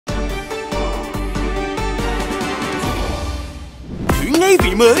khai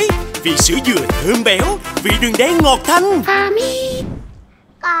vị mới. Vị sữa dừa thơm béo, vị đường đen ngọt thanh. Fami,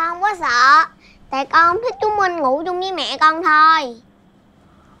 con không có sợ. Tại con không thích chúng mình ngủ chung với mẹ con thôi.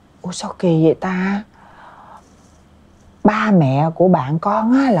 Ủa sao kỳ vậy ta? Ba mẹ của bạn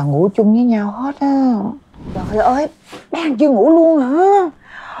con á là ngủ chung với nhau hết á. Trời ơi, bé An chưa ngủ luôn hả?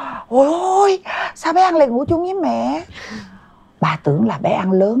 Ôi ôi, sao bé An lại ngủ chung với mẹ? Bà tưởng là bé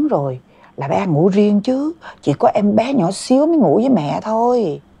An lớn rồi, là bé An ngủ riêng chứ. Chỉ có em bé nhỏ xíu mới ngủ với mẹ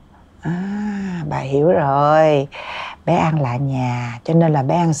thôi. À, bà hiểu rồi. Bé An lạ nhà, cho nên là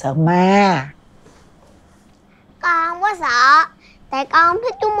bé An sợ ma. Con không có sợ. Tại con không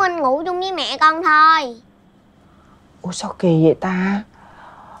thích chúng mình ngủ chung với mẹ con thôi. Ủa sao kỳ vậy ta?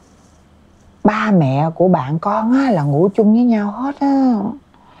 Ba mẹ của bạn con á là ngủ chung với nhau hết á.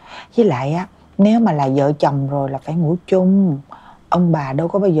 Với lại á, nếu mà là vợ chồng rồi là phải ngủ chung. Ông bà đâu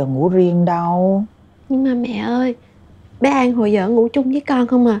có bao giờ ngủ riêng đâu. Nhưng mà mẹ ơi, bé An hồi giờ ngủ chung với con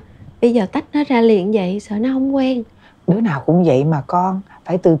không à. Bây giờ tách nó ra liền vậy, sợ nó không quen. Đứa nào cũng vậy mà con.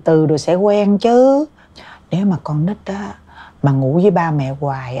 Phải từ từ rồi sẽ quen chứ. Nếu mà con nít á mà ngủ với ba mẹ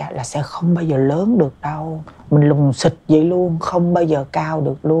hoài á là sẽ không bao giờ lớn được đâu. Mình lùng xịt vậy luôn, không bao giờ cao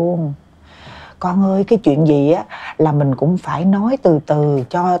được luôn. Con ơi, cái chuyện gì á là mình cũng phải nói từ từ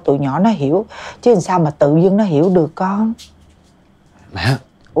cho tụi nhỏ nó hiểu. Chứ làm sao mà tự dưng nó hiểu được con. Mẹ.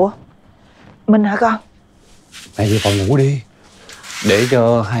 Ủa, Minh hả con? Mẹ về phòng ngủ đi. Để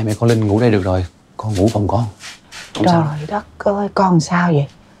cho hai mẹ con Linh ngủ đây được rồi. Con ngủ phòng con. Không Trời sao. đất ơi, con sao vậy?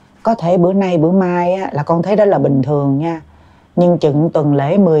 Có thể bữa nay bữa mai á là con thấy đó là bình thường nha. Nhưng chừng tuần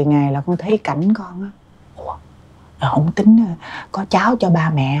lễ 10 ngày là con thấy cảnh con á. Ủa, rồi không tính có cháu cho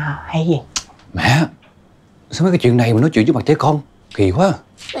ba mẹ hả hay gì? Mẹ, sao mấy cái chuyện này mà nói chuyện với mặt trẻ con? Kỳ quá.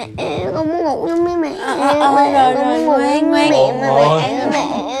 Mẹ, con muốn ngủ chung với mẹ. Rồi, ngoan. Mẹ.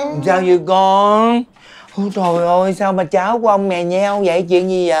 Sao vậy con? Ôi trời ơi, sao mà cháu của ông mè nheo vậy? Chuyện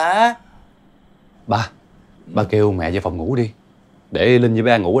gì vậy? Ba kêu mẹ về phòng ngủ đi. Để Linh với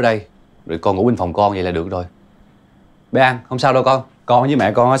bé An ngủ ở đây. Rồi con ngủ bên phòng con vậy là được rồi. Bé An, không sao đâu con. Con với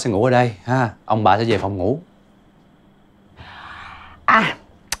mẹ con sẽ ngủ ở đây ha. Ông bà sẽ về phòng ngủ. À,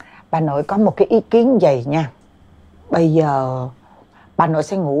 bà nội có một cái ý kiến vậy nha. Bây giờ bà nội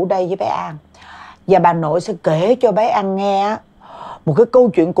sẽ ngủ đây với bé An. Và bà nội sẽ kể cho bé An nghe một cái câu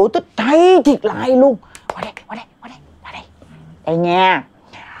chuyện cổ tích hay thiệt lại luôn. Qua đây. Đây nha.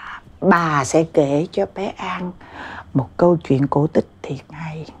 Bà sẽ kể cho bé An một câu chuyện cổ tích thiệt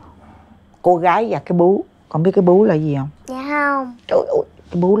hay. Cô gái và cái bú. Con biết cái bú là gì không? Dạ không. Trời ơi,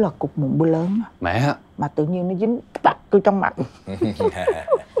 cái bú là cục mụn bú lớn. Mẹ. Mà tự nhiên nó dính đặt tôi trong mặt.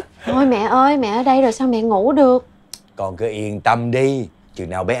 Thôi mẹ ơi, mẹ ở đây rồi sao mẹ ngủ được? Con cứ yên tâm đi. Chừng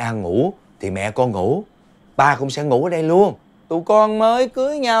nào bé An ngủ thì mẹ con ngủ. Ba cũng sẽ ngủ ở đây luôn. Tụi con mới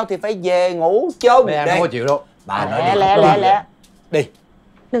cưới nhau thì phải về ngủ chung. Bé An không có chịu đâu. Bà nói đi. Lẹ. Đi.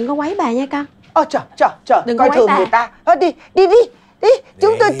 Đừng có quấy bà nha con. Ôi trời, Đừng coi có quấy thường bà. người ta. Thôi đi.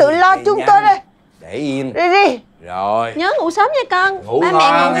 Chúng tôi tự lo chúng tôi đây. Để yên. Đi. Rồi. Nhớ ngủ sớm nha con. Ngủ Ba ngon mẹ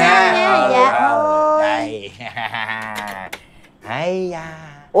ngủ ha. nha. Dạ. Đây. Hay da.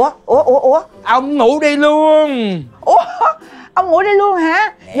 Ủa? Ông ngủ đi luôn. Ủa? Ông ngủ đây luôn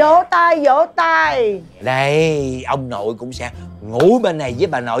hả? Vỗ tay. Đây, ông nội cũng sẽ ngủ bên này với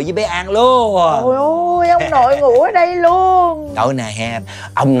bà nội với bé An luôn. Ôi ôi, ông nội ngủ ở đây luôn. Tối nay ha,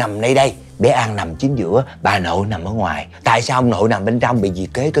 ông nằm đây, bé An nằm chính giữa, bà nội nằm ở ngoài. Tại sao ông nội nằm bên trong? Bị gì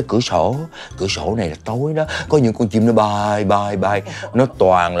kế cái cửa sổ. Cửa sổ này là tối đó, có những con chim nó bay. Nó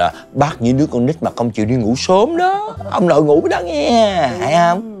toàn là bắt những đứa con nít mà không chịu đi ngủ sớm đó. Ông nội ngủ đó nghe, hay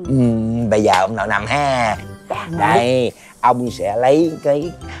không? Bây giờ ông nội nằm ha. Đây, ông sẽ lấy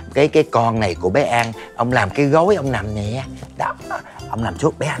cái con này của bé An, ông làm cái gối ông nằm nè. Đó, ông nằm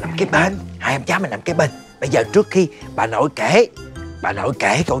xuống, bé An nằm kế bên, hai em cháu mình nằm kế bên. Bây giờ trước khi bà nội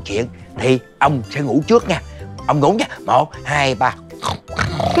kể câu chuyện thì ông sẽ ngủ trước nha. Ông ngủ nha. 1, 2, 3.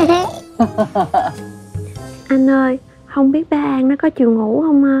 Anh ơi, không biết ba An nó có chịu ngủ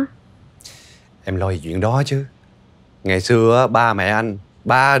không à? Em lo gì chuyện đó chứ. Ngày xưa ba mẹ anh,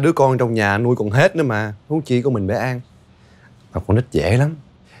 3 đứa con trong nhà nuôi còn hết nữa mà. Huống chi có mình bé An. Mà con nít dễ lắm.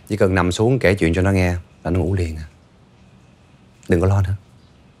 Chỉ cần nằm xuống kể chuyện cho nó nghe là nó ngủ liền à. Đừng có lo nữa.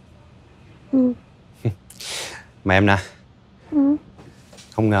 Mà em nè.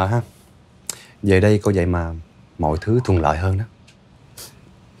 Không ngờ ha. Về đây có vậy mà mọi thứ thuận lợi hơn đó.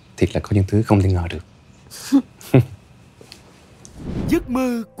 Thiệt là có những thứ không thể ngờ được. Giấc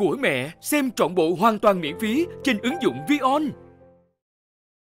mơ của mẹ xem trọn bộ hoàn toàn miễn phí trên ứng dụng VieON.